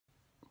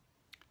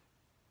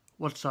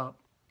What's up?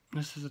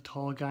 This is a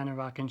tall guy in a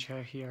rocking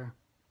chair here.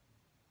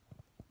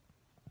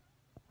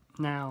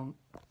 Now,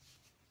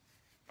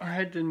 I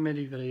had done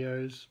many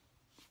videos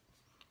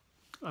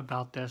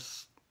about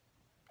this,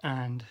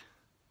 and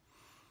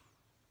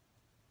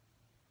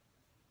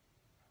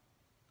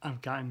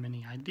I've gotten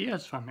many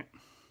ideas from it.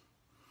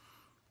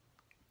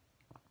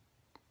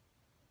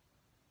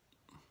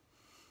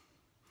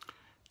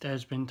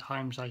 There's been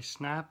times I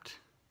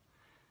snapped,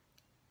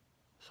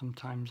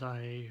 sometimes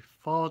I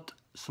fought,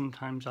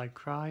 sometimes I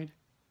cried.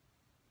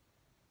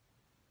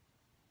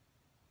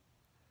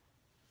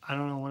 I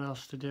don't know what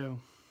else to do.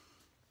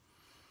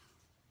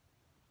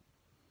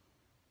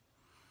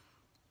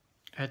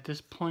 At this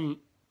point,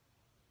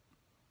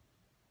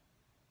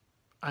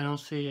 I don't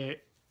see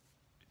it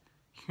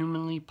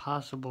humanly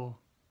possible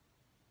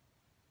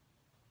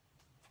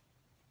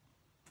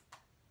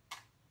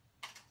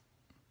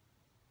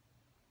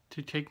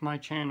to take my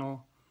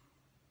channel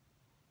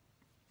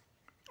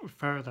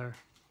further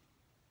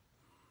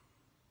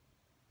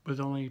with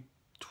only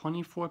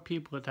 24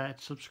 people that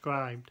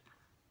subscribed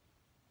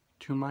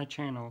to my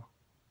channel.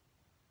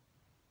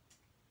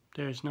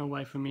 There's no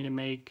way for me to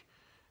make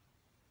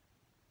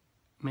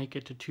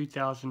it to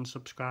 2,000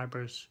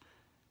 subscribers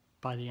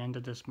by the end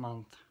of this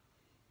month.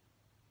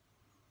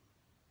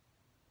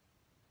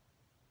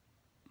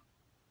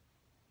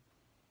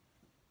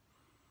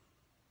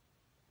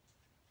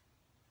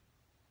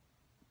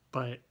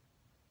 But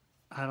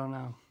I don't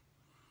know.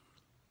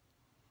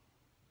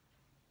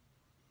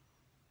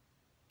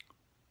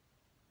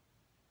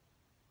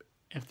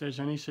 If there's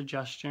any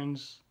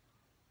suggestions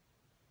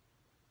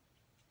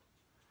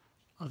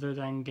other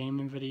than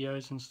gaming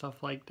videos and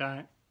stuff like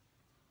that,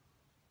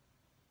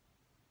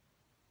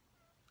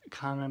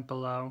 comment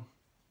below.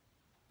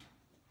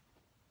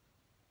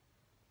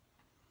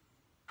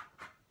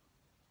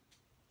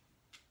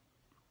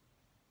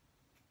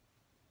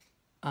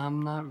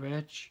 I'm not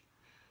rich,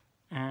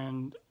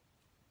 and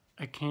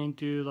I can't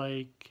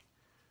do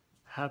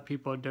have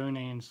people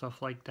donate and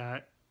stuff like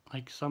that,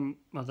 like some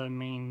other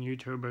main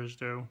YouTubers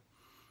do.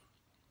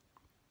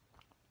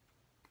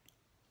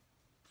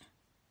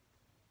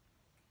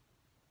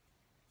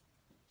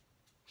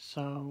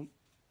 So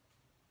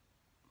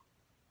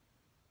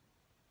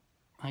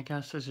I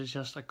guess this is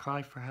just a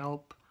cry for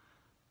help.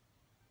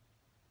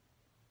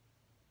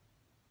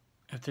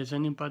 If there's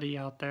anybody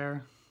out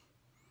there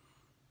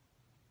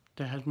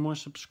that has more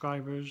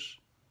subscribers,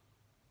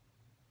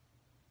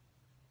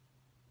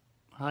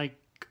 like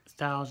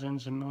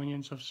thousands and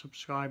millions of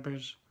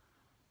subscribers,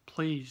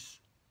 please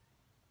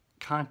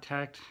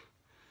contact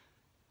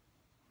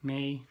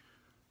me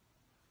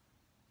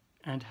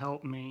and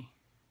help me,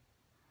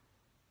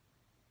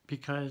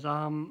 because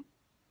I'm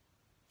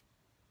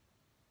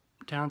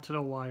down to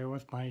the wire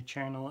with my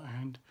channel,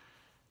 and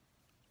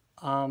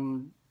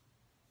I'm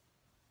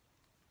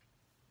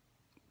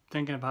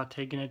thinking about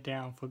taking it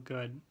down for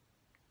good.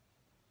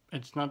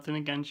 It's nothing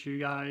against you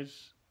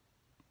guys.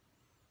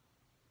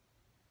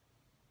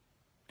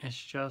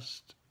 It's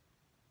just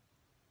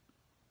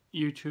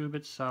YouTube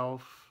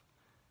itself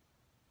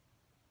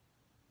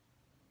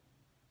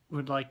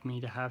would like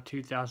me to have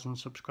 2,000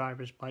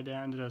 subscribers by the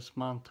end of this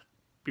month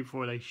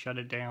before they shut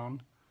it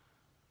down.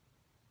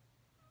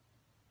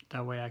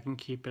 That way I can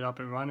keep it up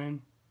and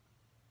running.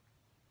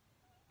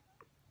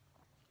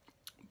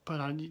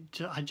 But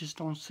I just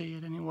don't see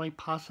it any way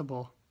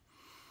possible.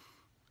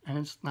 And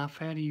it's not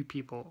fair to you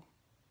people.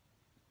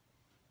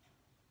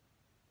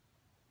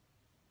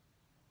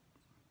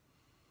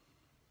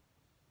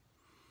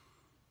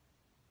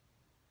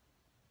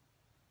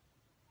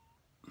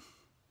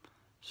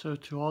 So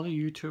to all the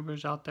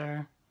YouTubers out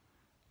there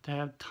that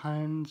have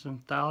tons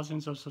and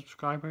thousands of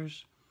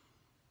subscribers,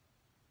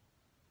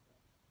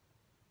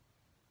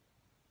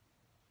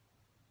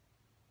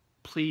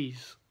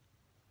 please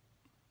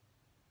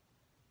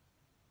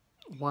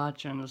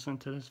watch and listen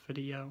to this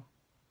video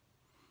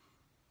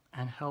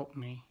and help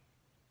me.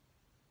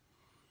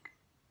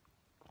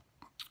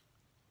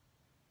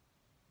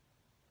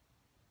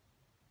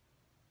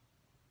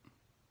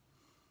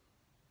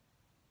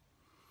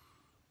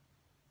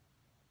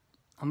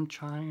 I'm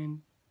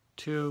trying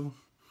to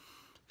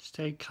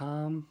stay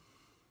calm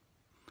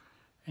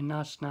and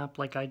not snap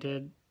like I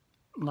did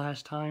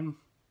last time.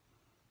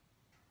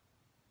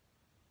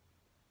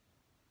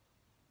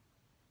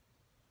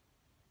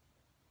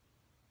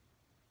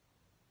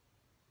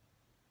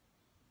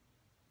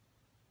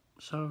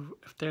 So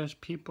if there's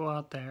people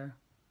out there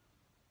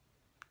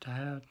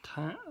that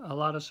have a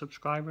lot of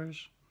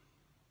subscribers,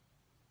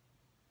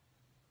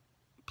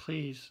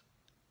 please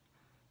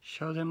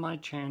show them my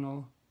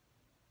channel,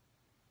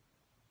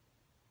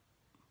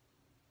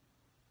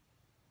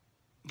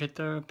 get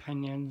their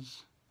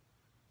opinions,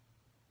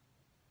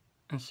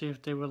 and see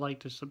if they would like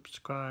to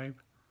subscribe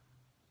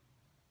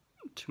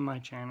to my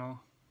channel.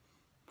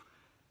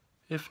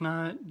 If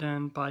not,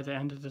 then by the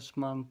end of this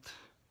month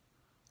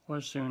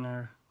or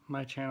sooner,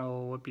 my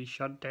channel would be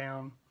shut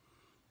down.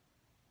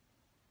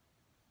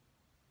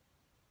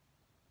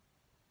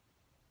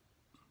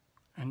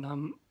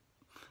 And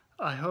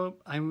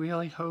I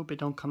really hope it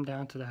don't come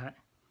down to that.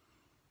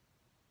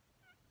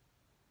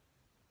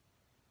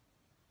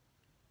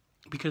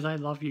 Because I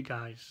love you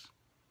guys.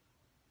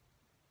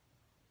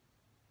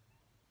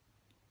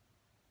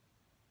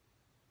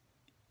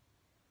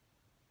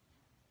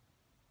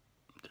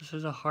 This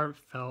is a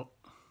heartfelt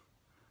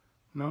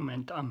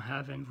moment I'm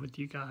having with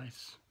you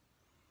guys.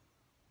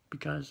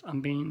 Because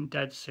I'm being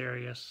dead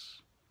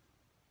serious.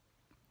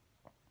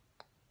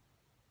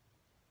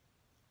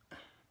 And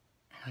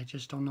I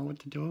just don't know what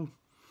to do.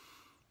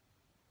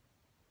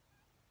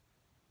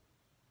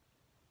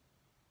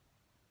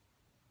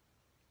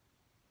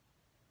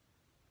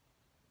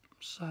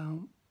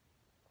 So,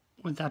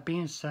 with that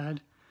being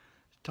said,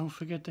 don't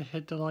forget to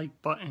hit the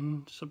like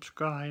button,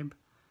 subscribe,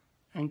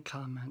 and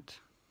comment.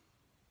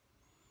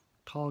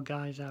 Tall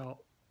Guys out.